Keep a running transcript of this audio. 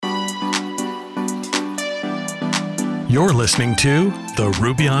You're listening to the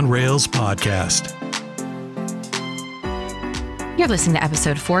Ruby on Rails podcast. You're listening to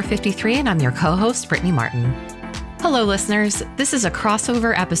episode 453, and I'm your co-host, Brittany Martin. Hello, listeners. This is a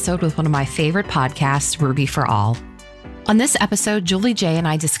crossover episode with one of my favorite podcasts, Ruby for All. On this episode, Julie J and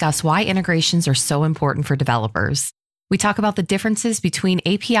I discuss why integrations are so important for developers. We talk about the differences between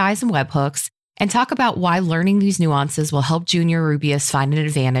APIs and webhooks, and talk about why learning these nuances will help junior Rubyists find an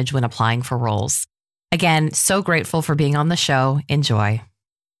advantage when applying for roles. Again, so grateful for being on the show. Enjoy.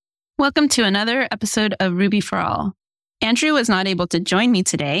 Welcome to another episode of Ruby for All. Andrew was not able to join me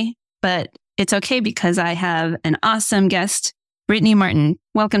today, but it's okay because I have an awesome guest, Brittany Martin.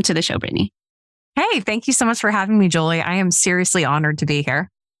 Welcome to the show, Brittany. Hey, thank you so much for having me, Julie. I am seriously honored to be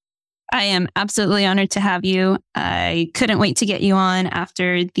here. I am absolutely honored to have you. I couldn't wait to get you on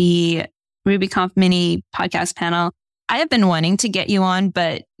after the RubyConf mini podcast panel. I have been wanting to get you on,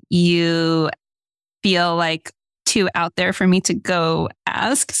 but you feel like too out there for me to go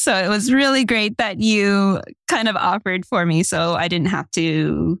ask. So it was really great that you kind of offered for me, so I didn't have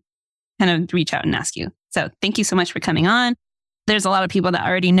to kind of reach out and ask you. So thank you so much for coming on. There's a lot of people that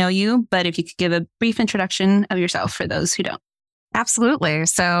already know you, but if you could give a brief introduction of yourself for those who don't. Absolutely.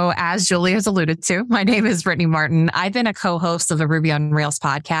 So as Julie has alluded to, my name is Brittany Martin. I've been a co-host of the Ruby on Rails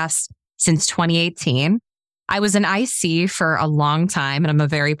podcast since 2018. I was an IC for a long time, and I'm a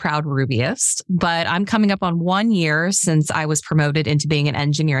very proud Rubyist, but I'm coming up on 1 year since I was promoted into being an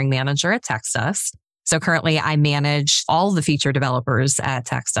engineering manager at TextUs. So currently I manage all the feature developers at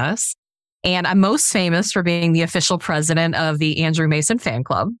TextUs, and I'm most famous for being the official president of the Andrew Mason fan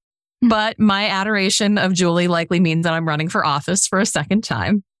club. But my adoration of Julie likely means that I'm running for office for a second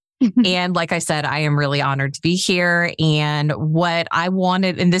time. And like I said, I am really honored to be here. And what I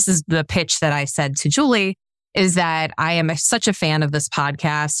wanted, and this is the pitch that I said to Julie, is that I am such a fan of this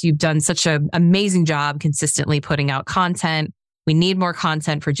podcast. You've done such an amazing job consistently putting out content. We need more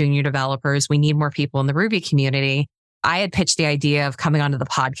content for junior developers. We need more people in the Ruby community. I had pitched the idea of coming onto the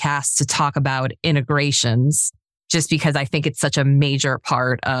podcast to talk about integrations, just because I think it's such a major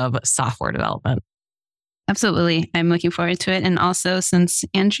part of software development. Absolutely. I'm looking forward to it. And also, since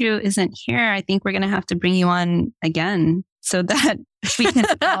Andrew isn't here, I think we're going to have to bring you on again so that we can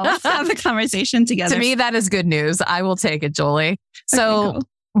all have a conversation together. To me, that is good news. I will take it, Julie. So Okay, cool.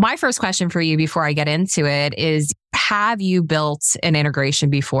 My first question for you before I get into it is, have you built an integration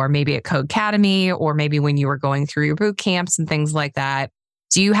before, maybe at Codecademy or maybe when you were going through your boot camps and things like that?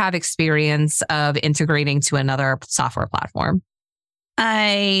 Do you have experience of integrating to another software platform?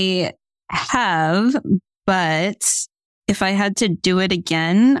 I have, but if I had to do it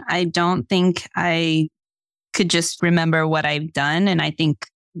again, I don't think I could just remember what I've done. And I think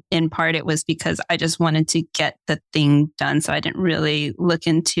in part it was because I just wanted to get the thing done. So I didn't really look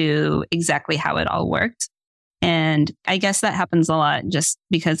into exactly how it all worked. And I guess that happens a lot just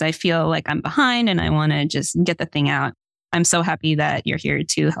because I feel like I'm behind and I want to just get the thing out. I'm so happy that you're here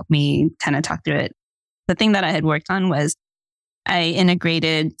to help me kind of talk through it. The thing that I had worked on was I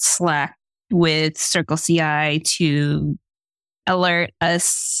integrated Slack with CircleCI to alert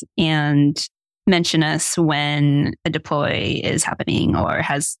us and mention us when a deploy is happening or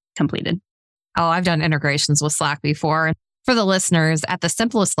has completed. Oh, I've done integrations with Slack before. For the listeners, at the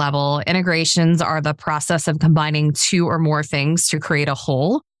simplest level, integrations are the process of combining two or more things to create a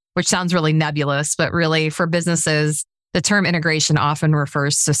whole, which sounds really nebulous, but really for businesses, the term integration often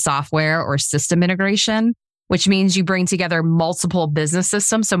refers to software or system integration, which means you bring together multiple business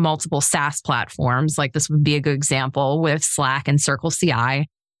systems, so multiple SaaS platforms. Like this would be a good example with Slack and CircleCI.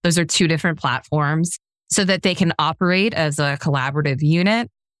 Those are two different platforms so that they can operate as a collaborative unit.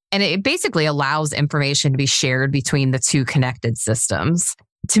 And it basically allows information to be shared between the two connected systems.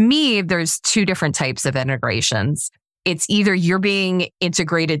 To me, there's two different types of integrations. It's either you're being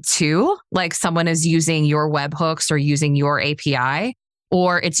integrated to, like someone is using your webhooks or using your API,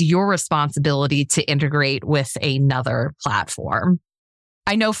 or it's your responsibility to integrate with another platform.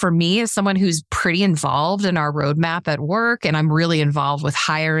 I know for me, as someone who's pretty involved in our roadmap at work, and I'm really involved with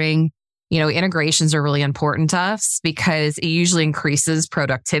hiring, integrations are really important to us because it usually increases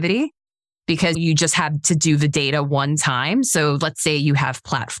productivity because you just have to do the data one time. So let's say you have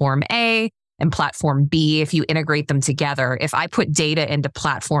platform A and platform B. If you integrate them together, if I put data into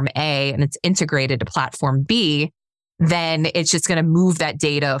platform A and it's integrated to platform B, then it's just going to move that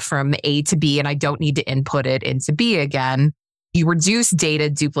data from A to B and I don't need to input it into B again. You reduce data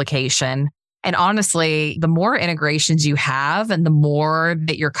duplication. And honestly, the more integrations you have and the more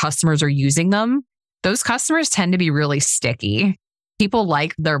that your customers are using them, those customers tend to be really sticky. People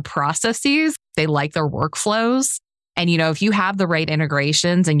like their processes. They like their workflows. And, if you have the right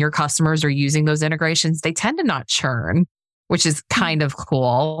integrations and your customers are using those integrations, they tend to not churn, which is kind of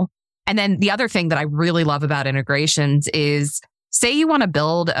cool. And then the other thing that I really love about integrations is, say you want to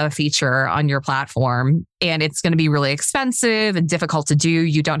build a feature on your platform and it's going to be really expensive and difficult to do.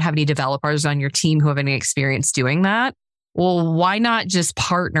 You don't have any developers on your team who have any experience doing that. Well, why not just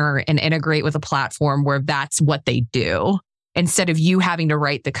partner and integrate with a platform where that's what they do? Instead of you having to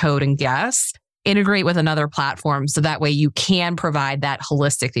write the code and guess, integrate with another platform so that way you can provide that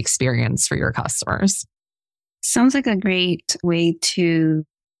holistic experience for your customers. Sounds like a great way to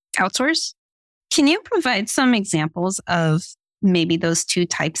outsource. Can you provide some examples of maybe those two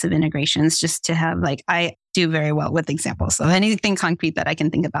types of integrations, just to have, I do very well with examples. So anything concrete that I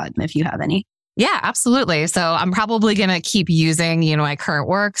can think about, if you have any. Yeah, absolutely. So I'm probably going to keep using, my current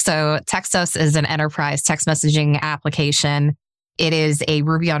work. So Textos is an enterprise text messaging application. It is a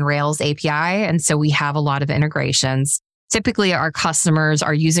Ruby on Rails API. And so we have a lot of integrations. Typically, our customers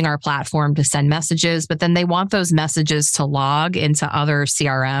are using our platform to send messages, but then they want those messages to log into other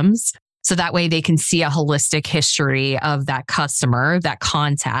CRMs. So that way they can see a holistic history of that customer, that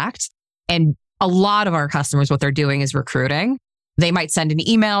contact. And a lot of our customers, what they're doing is recruiting. They might send an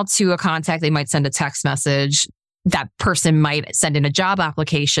email to a contact. They might send a text message. That person might send in a job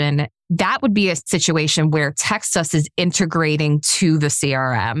application. That would be a situation where Textos is integrating to the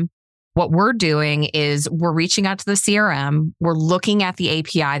CRM. What we're doing is we're reaching out to the CRM. We're looking at the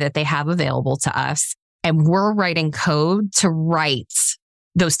API that they have available to us, and we're writing code to write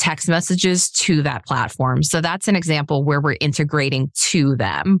those text messages to that platform. So that's an example where we're integrating to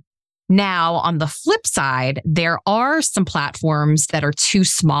them. Now, on the flip side, there are some platforms that are too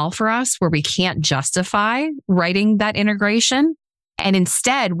small for us where we can't justify writing that integration. And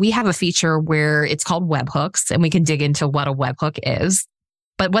instead, we have a feature where it's called webhooks, and we can dig into what a webhook is.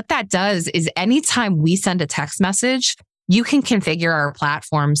 But what that does is anytime we send a text message, you can configure our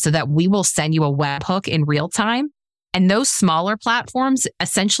platform so that we will send you a webhook in real time. And those smaller platforms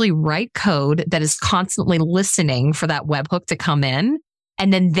essentially write code that is constantly listening for that webhook to come in.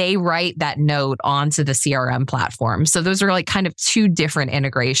 And then they write that note onto the CRM platform. So those are kind of two different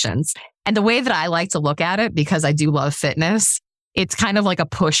integrations. And the way that I like to look at it, because I do love fitness, it's kind of like a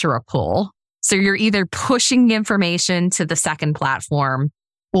push or a pull. So you're either pushing information to the second platform,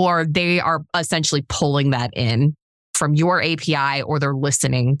 or they are essentially pulling that in from your API, or they're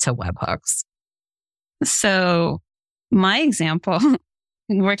listening to webhooks. So my example,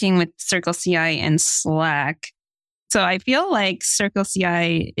 working with CircleCI and Slack. So I feel like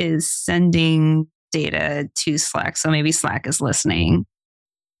CircleCI is sending data to Slack. So maybe Slack is listening.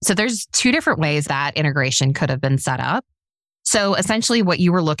 So there's two different ways that integration could have been set up. So essentially what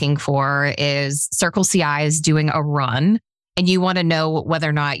you were looking for is CircleCI is doing a run, and you want to know whether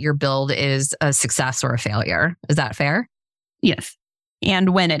or not your build is a success or a failure. Is that fair? Yes.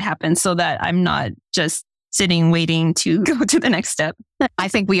 And when it happens, so that I'm not just sitting waiting to go to the next step. I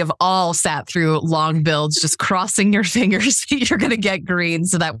think we have all sat through long builds, just crossing your fingers you're going to get green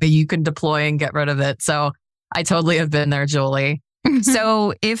so that way you can deploy and get rid of it. So I totally have been there, Julie.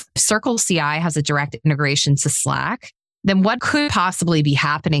 So if CircleCI has a direct integration to Slack, then what could possibly be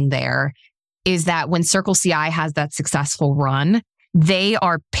happening there is that when CircleCI has that successful run, they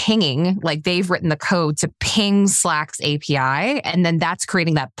are pinging, they've written the code to ping Slack's API, and then that's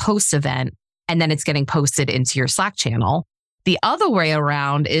creating that post event, and then it's getting posted into your Slack channel. The other way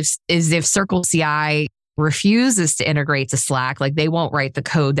around is if CircleCI refuses to integrate to Slack, they won't write the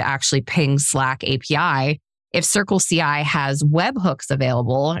code to actually ping Slack API. If CircleCI has webhooks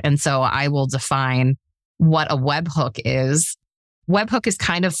available, and so I will define what a webhook is. Webhook is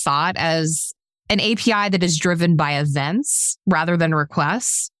kind of thought as an API that is driven by events rather than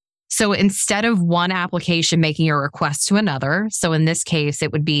requests. So instead of one application making a request to another, so in this case,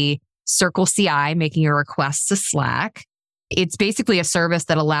 it would be CircleCI making a request to Slack. It's basically a service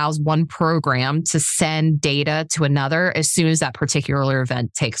that allows one program to send data to another as soon as that particular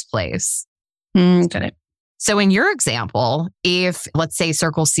event takes place. Got it. So in your example, if let's say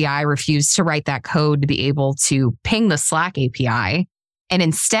CircleCI refused to write that code to be able to ping the Slack API, and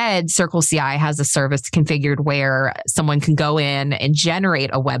instead CircleCI has a service configured where someone can go in and generate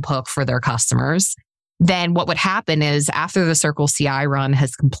a webhook for their customers, then what would happen is after the CircleCI run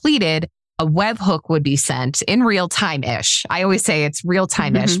has completed, a webhook would be sent in real time-ish. I always say it's real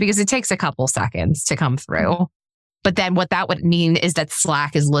time-ish because it takes a couple seconds to come through. But then what that would mean is that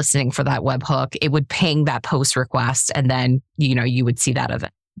Slack is listening for that webhook. It would ping that post request, and then, you would see that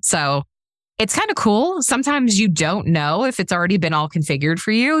event. So it's kind of cool. Sometimes you don't know if it's already been all configured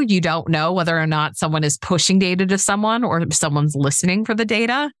for you. You don't know whether or not someone is pushing data to someone or if someone's listening for the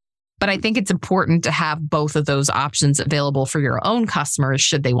data. But I think it's important to have both of those options available for your own customers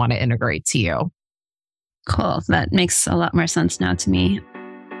should they want to integrate to you. Cool. That makes a lot more sense now to me.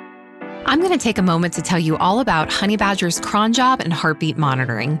 I'm going to take a moment to tell you all about Honeybadger's cron job and heartbeat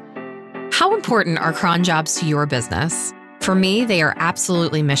monitoring. How important are cron jobs to your business? For me, they are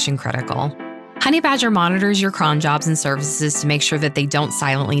absolutely mission critical. Honeybadger monitors your cron jobs and services to make sure that they don't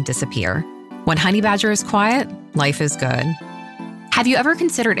silently disappear. When Honeybadger is quiet, life is good. Have you ever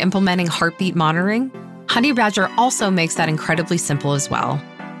considered implementing heartbeat monitoring? Honeybadger also makes that incredibly simple as well.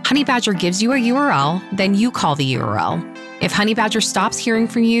 Honeybadger gives you a URL, then you call the URL. If Honeybadger stops hearing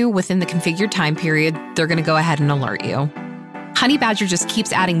from you within the configured time period, they're going to go ahead and alert you. Honeybadger just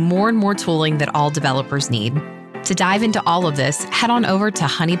keeps adding more and more tooling that all developers need. To dive into all of this, head on over to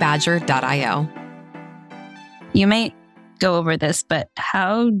honeybadger.io. You might go over this, but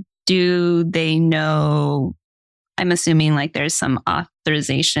how do they know? I'm assuming like there's some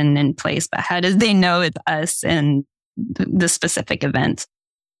authorization in place, but how do they know it's us and the specific event?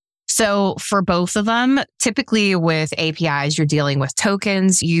 So for both of them, typically with APIs, you're dealing with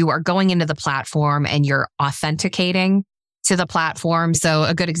tokens. You are going into the platform and you're authenticating to the platform. So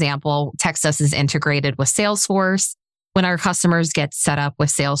a good example, Textus is integrated with Salesforce. When our customers get set up with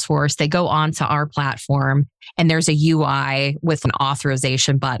Salesforce, they go onto our platform and there's a UI with an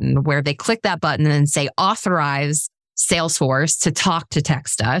authorization button where they click that button and say, authorize Salesforce to talk to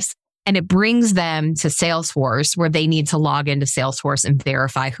Textus. And it brings them to Salesforce where they need to log into Salesforce and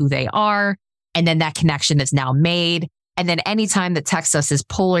verify who they are. And then that connection is now made. And then anytime that Textus is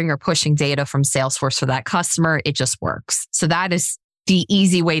pulling or pushing data from Salesforce for that customer, it just works. So that is the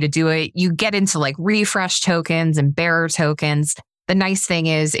easy way to do it. You get into like refresh tokens and bearer tokens. The nice thing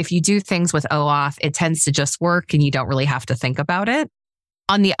is if you do things with OAuth, it tends to just work and you don't really have to think about it.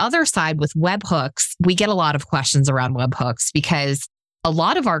 On the other side with webhooks, we get a lot of questions around webhooks because a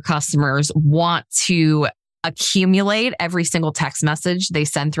lot of our customers want to accumulate every single text message they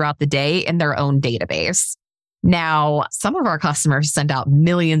send throughout the day in their own database. Now, some of our customers send out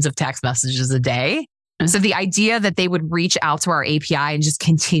millions of text messages a day. So the idea that they would reach out to our API and just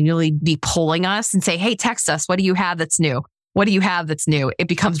continually be pulling us and say, hey, text us, what do you have that's new? What do you have that's new? It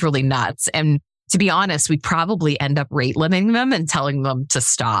becomes really nuts. And to be honest, we probably end up rate limiting them and telling them to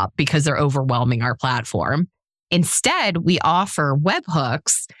stop because they're overwhelming our platform. Instead, we offer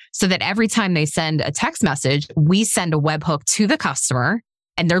webhooks so that every time they send a text message, we send a webhook to the customer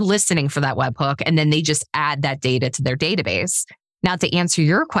and they're listening for that webhook. And then they just add that data to their database. Now, to answer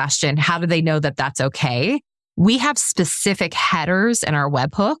your question, how do they know that that's okay? We have specific headers in our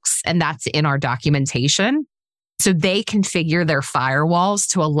webhooks, and that's in our documentation. So they configure their firewalls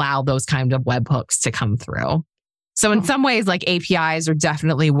to allow those kind of webhooks to come through. So in some ways, like APIs are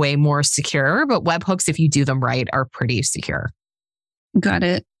definitely way more secure, but webhooks, if you do them right, are pretty secure. Got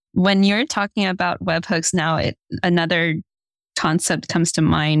it. When you're talking about webhooks now, another concept comes to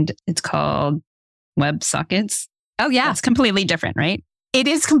mind. It's called WebSockets. Oh, yeah. It's completely different, right? It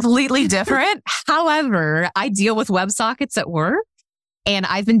is completely different. However, I deal with WebSockets at work, and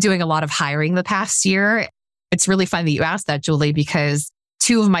I've been doing a lot of hiring the past year. It's really fun that you asked that, Julie, because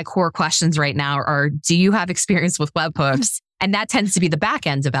two of my core questions right now are, do you have experience with webhooks? And that tends to be the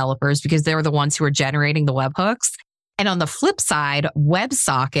back-end developers because they're the ones who are generating the webhooks. And on the flip side,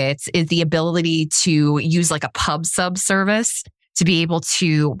 WebSockets is the ability to use like a pub sub service to be able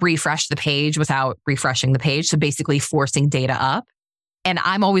to refresh the page without refreshing the page. So basically forcing data up. And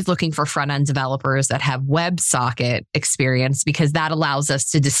I'm always looking for front-end developers that have WebSocket experience because that allows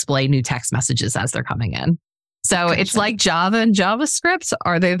us to display new text messages as they're coming in. So It's like Java and JavaScript.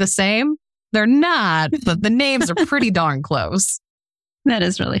 Are they the same? They're not, but the names are pretty darn close. That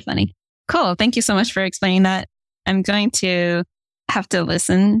is really funny. Cool. Thank you so much for explaining that. I'm going to have to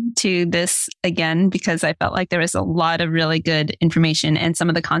listen to this again because I felt like there was a lot of really good information and some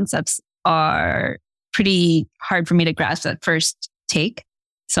of the concepts are pretty hard for me to grasp at first take.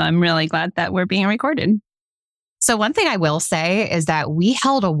 So I'm really glad that we're being recorded. So one thing I will say is that we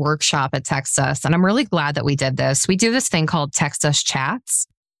held a workshop at Textus, and I'm really glad that we did this. We do this thing called Textus Chats,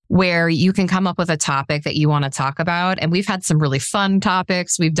 where you can come up with a topic that you want to talk about. And we've had some really fun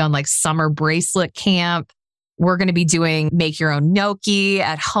topics. We've done like summer bracelet camp. We're going to be doing make your own gnocchi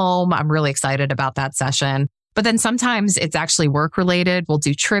at home. I'm really excited about that session. But then sometimes it's actually work related. We'll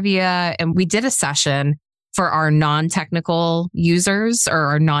do trivia. And we did a session for our non-technical users or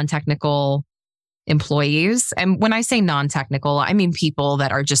our non-technical employees. And when I say non-technical, I mean people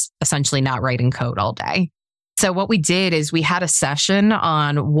that are just essentially not writing code all day. So what we did is we had a session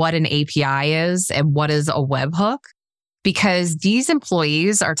on what an API is and what is a webhook. because these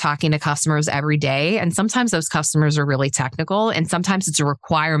employees are talking to customers every day. And sometimes those customers are really technical. And sometimes it's a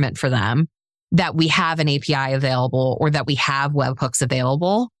requirement for them that we have an API available or that we have webhooks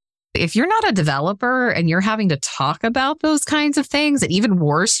available. If you're not a developer and you're having to talk about those kinds of things, and even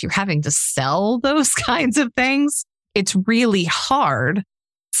worse, you're having to sell those kinds of things, it's really hard.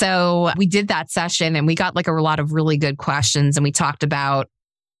 So we did that session and we got like a lot of really good questions. And we talked about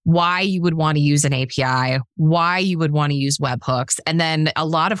why you would want to use an API, why you would want to use webhooks, and then a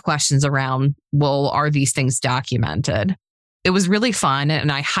lot of questions around, well, are these things documented? It was really fun.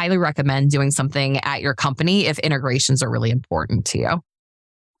 And I highly recommend doing something at your company if integrations are really important to you.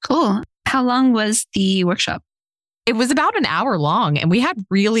 Cool. How long was the workshop? It was about an hour long and we had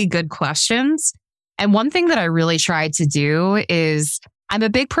really good questions. And one thing that I really tried to do is, I'm a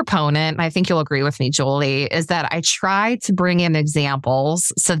big proponent, and I think you'll agree with me, Julie, is that I try to bring in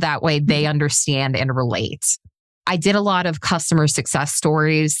examples so that way they understand and relate. I did a lot of customer success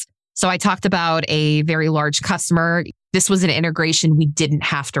stories. So I talked about a very large customer. This was an integration we didn't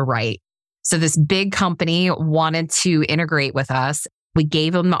have to write. So this big company wanted to integrate with us. We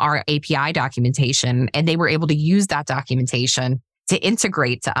gave them our API documentation and they were able to use that documentation to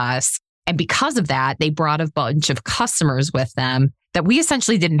integrate to us. And because of that, they brought a bunch of customers with them that we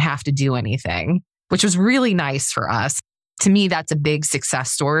essentially didn't have to do anything, which was really nice for us. To me, that's a big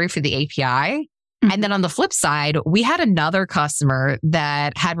success story for the API. And then on the flip side, we had another customer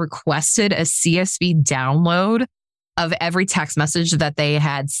that had requested a CSV download of every text message that they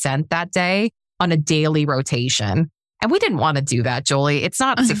had sent that day on a daily rotation. And we didn't want to do that, Julie. It's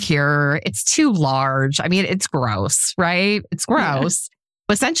not secure. It's too large. I mean, it's gross, right? It's gross. Yeah.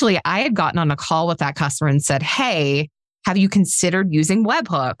 But essentially, I had gotten on a call with that customer and said, hey, have you considered using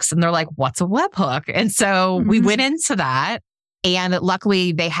webhooks? And they're like, what's a webhook? And so we went into that. And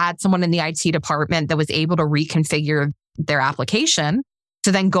luckily, they had someone in the IT department that was able to reconfigure their application.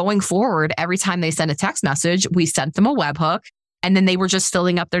 So then going forward, every time they sent a text message, we sent them a webhook. And then they were just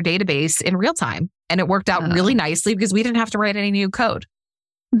filling up their database in real time. And it worked out really nicely because we didn't have to write any new code.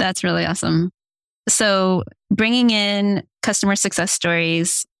 That's really awesome. So bringing in customer success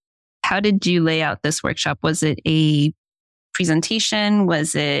stories, how did you lay out this workshop? Was it a presentation?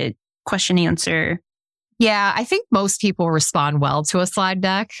 Was it question answer? Yeah, I think most people respond well to a slide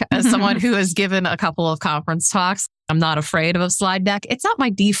deck. As someone who has given a couple of conference talks, I'm not afraid of a slide deck. It's not my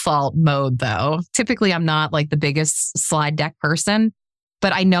default mode, though. Typically, I'm not like the biggest slide deck person,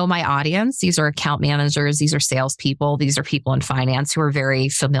 but I know my audience. These are account managers. These are salespeople. These are people in finance who are very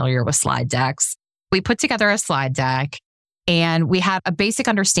familiar with slide decks. We put together a slide deck and we had a basic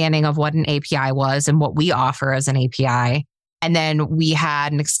understanding of what an API was and what we offer as an API. And then we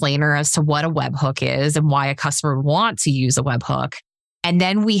had an explainer as to what a webhook is and why a customer would want to use a webhook. And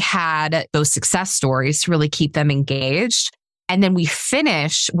then we had those success stories to really keep them engaged. And then we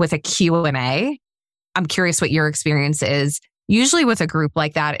finish with a Q&A. I'm curious what your experience is. Usually with a group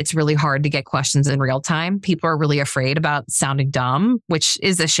like that, it's really hard to get questions in real time. People are really afraid about sounding dumb, which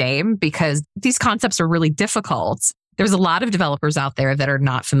is a shame because these concepts are really difficult. There's a lot of developers out there that are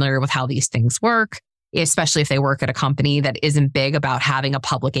not familiar with how these things work, especially if they work at a company that isn't big about having a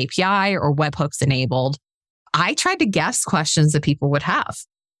public API or webhooks enabled. I tried to guess questions that people would have.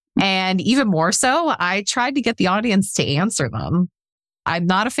 And even more so, I tried to get the audience to answer them. I'm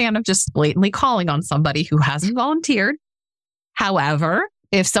not a fan of just blatantly calling on somebody who hasn't volunteered. However,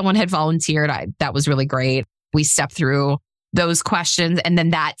 if someone had volunteered, that was really great. We stepped through those questions and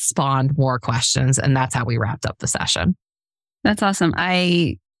then that spawned more questions. And that's how we wrapped up the session. That's awesome.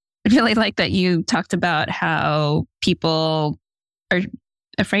 I really like that you talked about how people are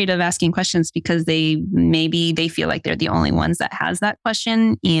afraid of asking questions because they feel like they're the only ones that has that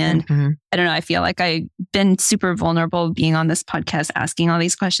question. And I don't know, I feel like I've been super vulnerable being on this podcast, asking all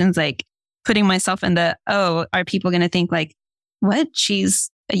these questions, like putting myself in are people going to think like, what? She's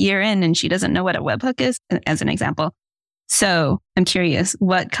a year in and she doesn't know what a webhook is, as an example. So I'm curious,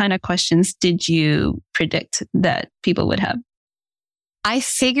 what kind of questions did you predict that people would have? I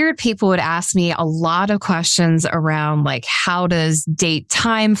figured people would ask me a lot of questions around like, how does date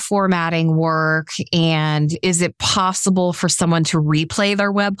time formatting work? And is it possible for someone to replay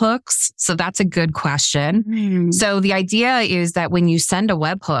their webhooks? So that's a good question. So the idea is that when you send a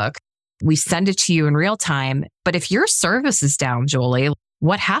webhook, we send it to you in real time. But if your service is down, Julie,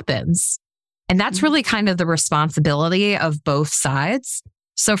 what happens? And that's really kind of the responsibility of both sides.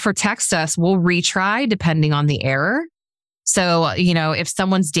 So for Text Us, we'll retry depending on the error. So, if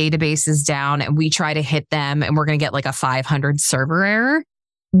someone's database is down and we try to hit them and we're going to get like a 500 server error,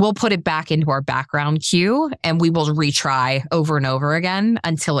 we'll put it back into our background queue and we will retry over and over again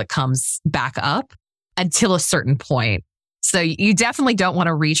until it comes back up until a certain point. So you definitely don't want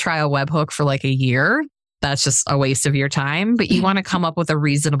to retry a webhook for like a year. That's just a waste of your time. But you want to come up with a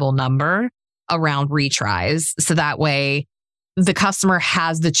reasonable number around retries. So that way the customer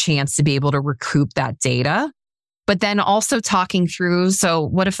has the chance to be able to recoup that data. But then also talking through, so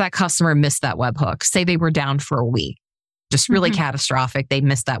what if that customer missed that webhook? Say they were down for a week, just really catastrophic. They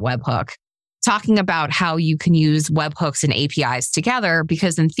missed that webhook. Talking about how you can use webhooks and APIs together,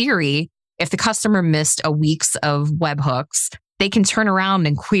 because in theory, if the customer missed a week's of webhooks, they can turn around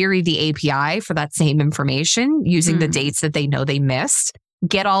and query the API for that same information using the dates that they know they missed,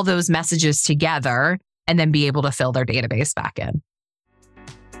 get all those messages together, and then be able to fill their database back in.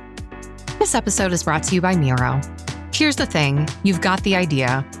 This episode is brought to you by Miro. Here's the thing, you've got the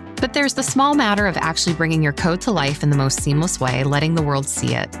idea, but there's the small matter of actually bringing your code to life in the most seamless way, letting the world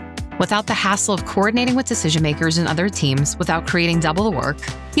see it. Without the hassle of coordinating with decision makers and other teams, without creating double the work,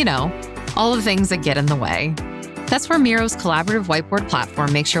 all the things that get in the way. That's where Miro's collaborative whiteboard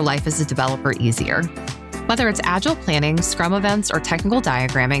platform makes your life as a developer easier. Whether it's agile planning, Scrum events, or technical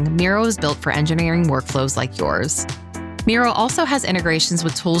diagramming, Miro is built for engineering workflows like yours. Miro also has integrations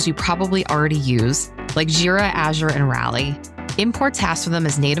with tools you probably already use, like Jira, Azure, and Rally. Import tasks from them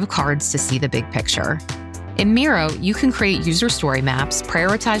as native cards to see the big picture. In Miro, you can create user story maps,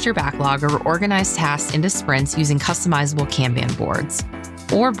 prioritize your backlog, or organize tasks into sprints using customizable Kanban boards.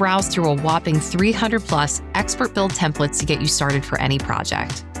 Or browse through a whopping 300 plus expert build templates to get you started for any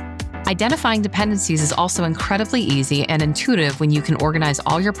project. Identifying dependencies is also incredibly easy and intuitive when you can organize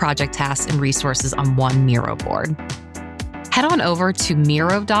all your project tasks and resources on one Miro board. Head on over to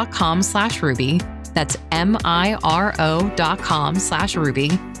Miro.com/Ruby, that's MIRO.com/Ruby,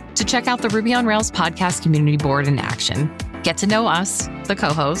 to check out the Ruby on Rails podcast community board in action. Get to know us, the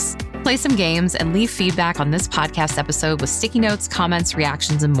co-hosts, play some games, and leave feedback on this podcast episode with sticky notes, comments,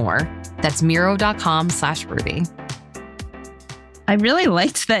 reactions, and more. That's Miro.com/Ruby. I really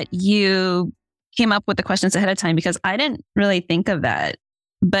liked that you came up with the questions ahead of time because I didn't really think of that.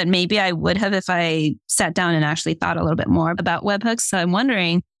 But maybe I would have if I sat down and actually thought a little bit more about webhooks. So I'm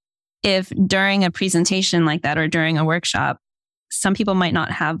wondering if during a presentation like that or during a workshop, some people might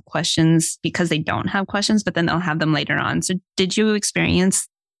not have questions because they don't have questions, but then they'll have them later on. So did you experience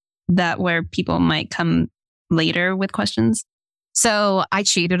that where people might come later with questions? So I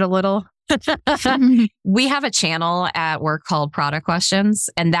cheated a little. We have a channel at work called Product Questions,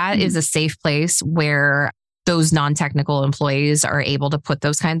 and that is a safe place where those non-technical employees are able to put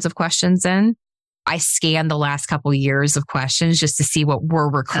those kinds of questions in. I scanned the last couple of years of questions just to see what were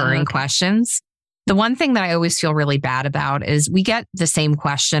recurring questions. The one thing that I always feel really bad about is we get the same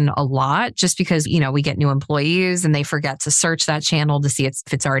question a lot just because, we get new employees and they forget to search that channel to see if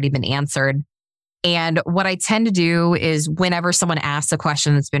it's already been answered. And what I tend to do is whenever someone asks a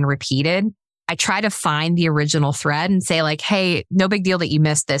question that's been repeated, I try to find the original thread and say like, hey, no big deal that you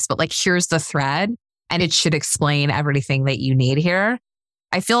missed this, but like, here's the thread and it should explain everything that you need here.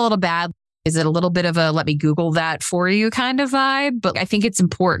 I feel a little bad. Is it a little bit of a let me Google that for you kind of vibe? But I think it's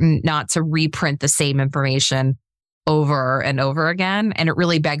important not to reprint the same information over and over again. And it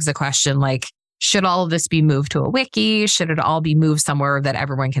really begs the question, like, should all of this be moved to a wiki? Should it all be moved somewhere that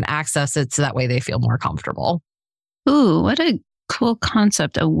everyone can access it so that way they feel more comfortable? Ooh, what a cool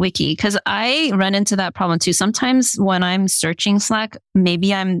concept, a wiki. Because I run into that problem too. Sometimes when I'm searching Slack,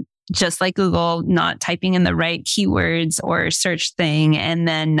 maybe I'm just like Google, not typing in the right keywords or search thing, and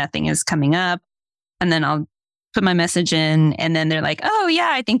then nothing is coming up. And then I'll put my message in, and then they're like, oh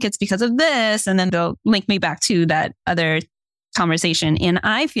yeah, I think it's because of this. And then they'll link me back to that other conversation. And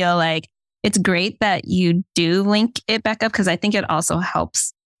I feel like it's great that you do link it back up because I think it also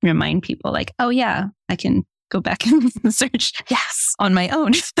helps remind people like, oh yeah, I can go back and search on my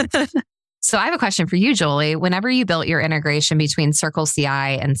own. So I have a question for you, Jolie. Whenever you built your integration between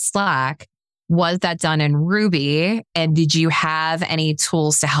CircleCI and Slack, was that done in Ruby? And did you have any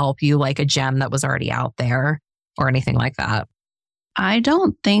tools to help you, like a gem that was already out there or anything like that? I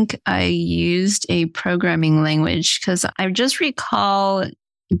don't think I used a programming language because I just recall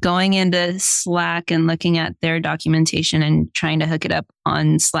going into Slack and looking at their documentation and trying to hook it up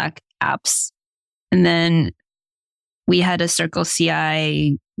on Slack apps. And then we had a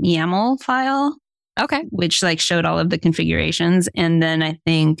CircleCI YAML file. Okay. Which like showed all of the configurations. And then I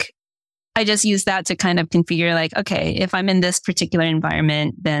think I just used that to kind of configure like, okay, if I'm in this particular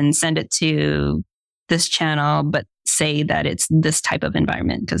environment, then send it to this channel, but say that it's this type of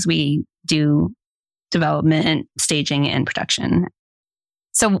environment because we do development, staging, and production.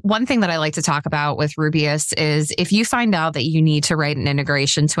 So one thing that I like to talk about with Rubius is if you find out that you need to write an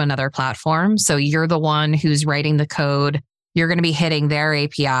integration to another platform, so you're the one who's writing the code, you're going to be hitting their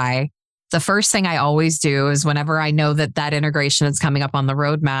API. The first thing I always do is whenever I know that that integration is coming up on the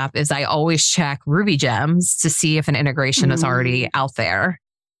roadmap is I always check Ruby Gems to see if an integration is already out there.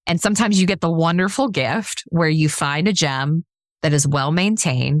 And sometimes you get the wonderful gift where you find a gem that is well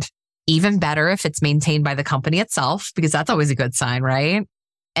maintained, even better if it's maintained by the company itself, because that's always a good sign, right?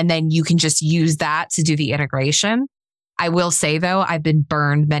 And then you can just use that to do the integration. I will say though, I've been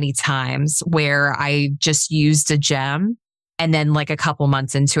burned many times where I just used a gem and then like a couple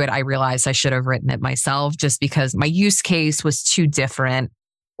months into it, I realized I should have written it myself just because my use case was too different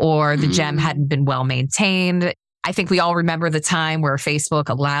or the gem hadn't been well maintained. I think we all remember the time where Facebook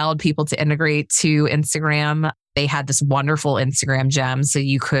allowed people to integrate to Instagram. They had this wonderful Instagram gem so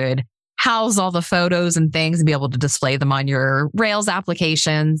you could house all the photos and things and be able to display them on your Rails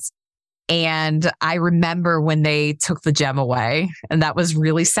applications. And I remember when they took the gem away, and that was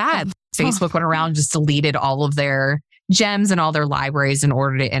really sad. Facebook went around and just deleted all of their gems and all their libraries in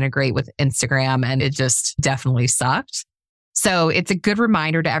order to integrate with Instagram. And it just definitely sucked. So it's a good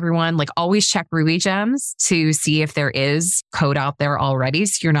reminder to everyone, like always check Ruby Gems to see if there is code out there already.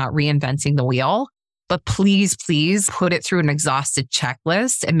 So you're not reinventing the wheel, but please put it through an exhaustive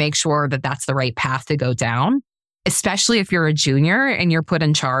checklist and make sure that that's the right path to go down. Especially if you're a junior and you're put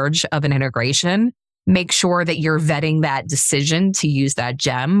in charge of an integration, make sure that you're vetting that decision to use that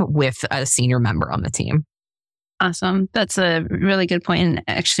gem with a senior member on the team. Awesome. That's a really good point and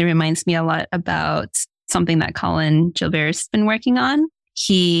actually reminds me a lot about something that Colin Gilbert's been working on.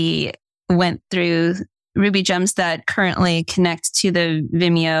 He went through Ruby Gems that currently connect to the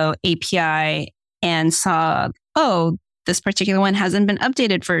Vimeo API and saw, oh, this particular one hasn't been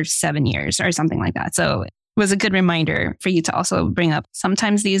updated for 7 years or something like that. So it was a good reminder for you to also bring up.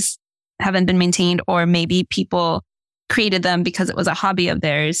 Sometimes these haven't been maintained, or maybe people created them because it was a hobby of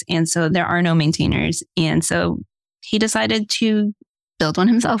theirs. And so there are no maintainers. And so he decided to build one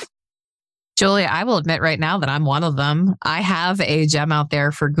himself. Julia, I will admit right now that I'm one of them. I have a gem out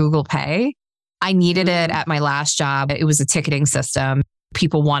there for Google Pay. I needed it at my last job. It was a ticketing system.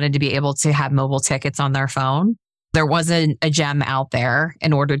 People wanted to be able to have mobile tickets on their phone. There wasn't a gem out there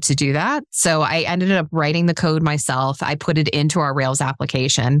in order to do that. So I ended up writing the code myself. I put it into our Rails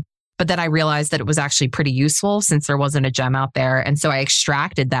application, but then I realized that it was actually pretty useful since there wasn't a gem out there. And so I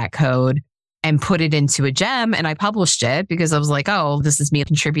extracted that code and put it into a gem and I published it because I was like, oh, this is me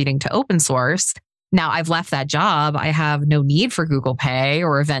contributing to open source. Now I've left that job. I have no need for Google Pay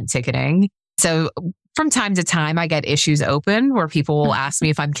or event ticketing. So from time to time, I get issues open where people will ask me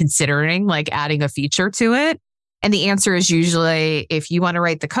if I'm considering like adding a feature to it. And the answer is usually, if you want to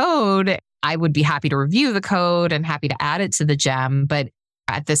write the code, I would be happy to review the code and happy to add it to the gem. But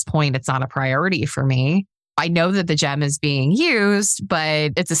at this point, it's not a priority for me. I know that the gem is being used,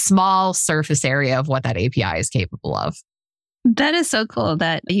 but it's a small surface area of what that API is capable of. That is so cool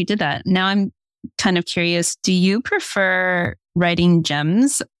that you did that. Now I'm kind of curious, do you prefer writing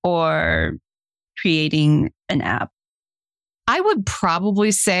gems or creating an app? I would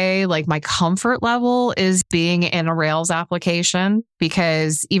probably say like my comfort level is being in a Rails application,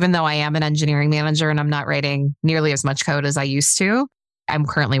 because even though I am an engineering manager and I'm not writing nearly as much code as I used to, I'm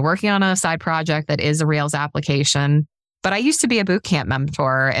currently working on a side project that is a Rails application. But I used to be a bootcamp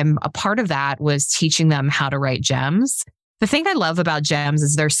mentor, and a part of that was teaching them how to write gems. The thing I love about gems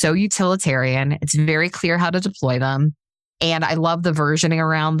is they're so utilitarian. It's very clear how to deploy them. And I love the versioning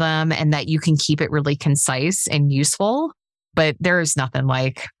around them and that you can keep it really concise and useful. But there is nothing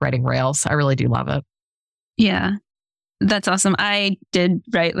like writing Rails. I really do love it. Yeah, that's awesome. I did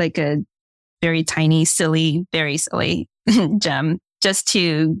write like a very tiny, very silly gem just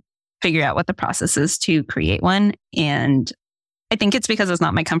to figure out what the process is to create one. And I think it's because it's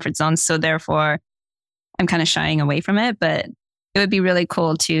not my comfort zone. So therefore, I'm kind of shying away from it. But it would be really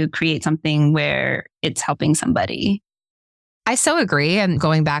cool to create something where it's helping somebody. I so agree. And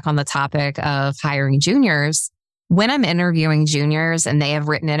going back on the topic of hiring juniors, when I'm interviewing juniors and they have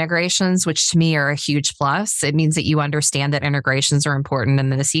written integrations, which to me are a huge plus, it means that you understand that integrations are important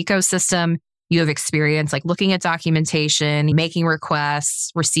in this ecosystem. You have experience like looking at documentation, making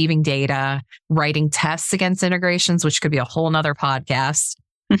requests, receiving data, writing tests against integrations, which could be a whole nother podcast.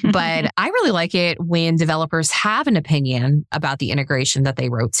 But I really like it when developers have an opinion about the integration that they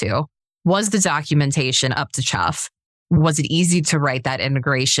wrote to. Was the documentation up to chuff? Was it easy to write that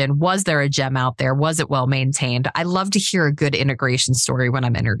integration? Was there a gem out there? Was it well maintained? I love to hear a good integration story when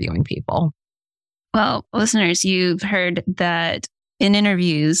I'm interviewing people. Well, listeners, you've heard that in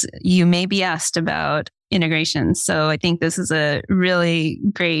interviews, you may be asked about integration. So I think this is a really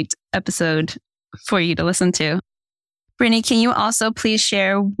great episode for you to listen to. Brittany, can you also please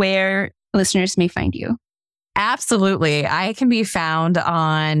share where listeners may find you? Absolutely. I can be found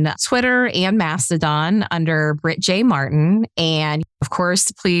on Twitter and Mastodon under Britt J. Martin. And of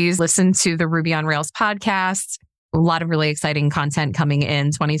course, please listen to the Ruby on Rails podcast. A lot of really exciting content coming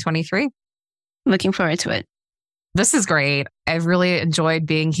in 2023. Looking forward to it. This is great. I've really enjoyed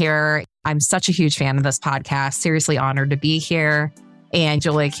being here. I'm such a huge fan of this podcast. Seriously honored to be here. And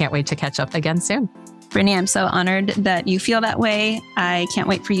Julie, can't wait to catch up again soon. Brittany, I'm so honored that you feel that way. I can't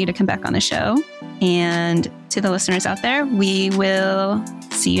wait for you to come back on the show. And to the listeners out there, we will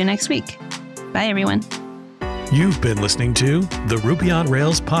see you next week. Bye, everyone. You've been listening to the Ruby on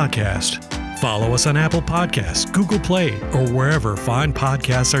Rails podcast. Follow us on Apple Podcasts, Google Play, or wherever fine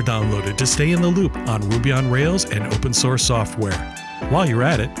podcasts are downloaded to stay in the loop on Ruby on Rails and open source software. While you're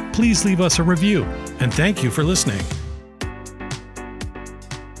at it, please leave us a review. And thank you for listening.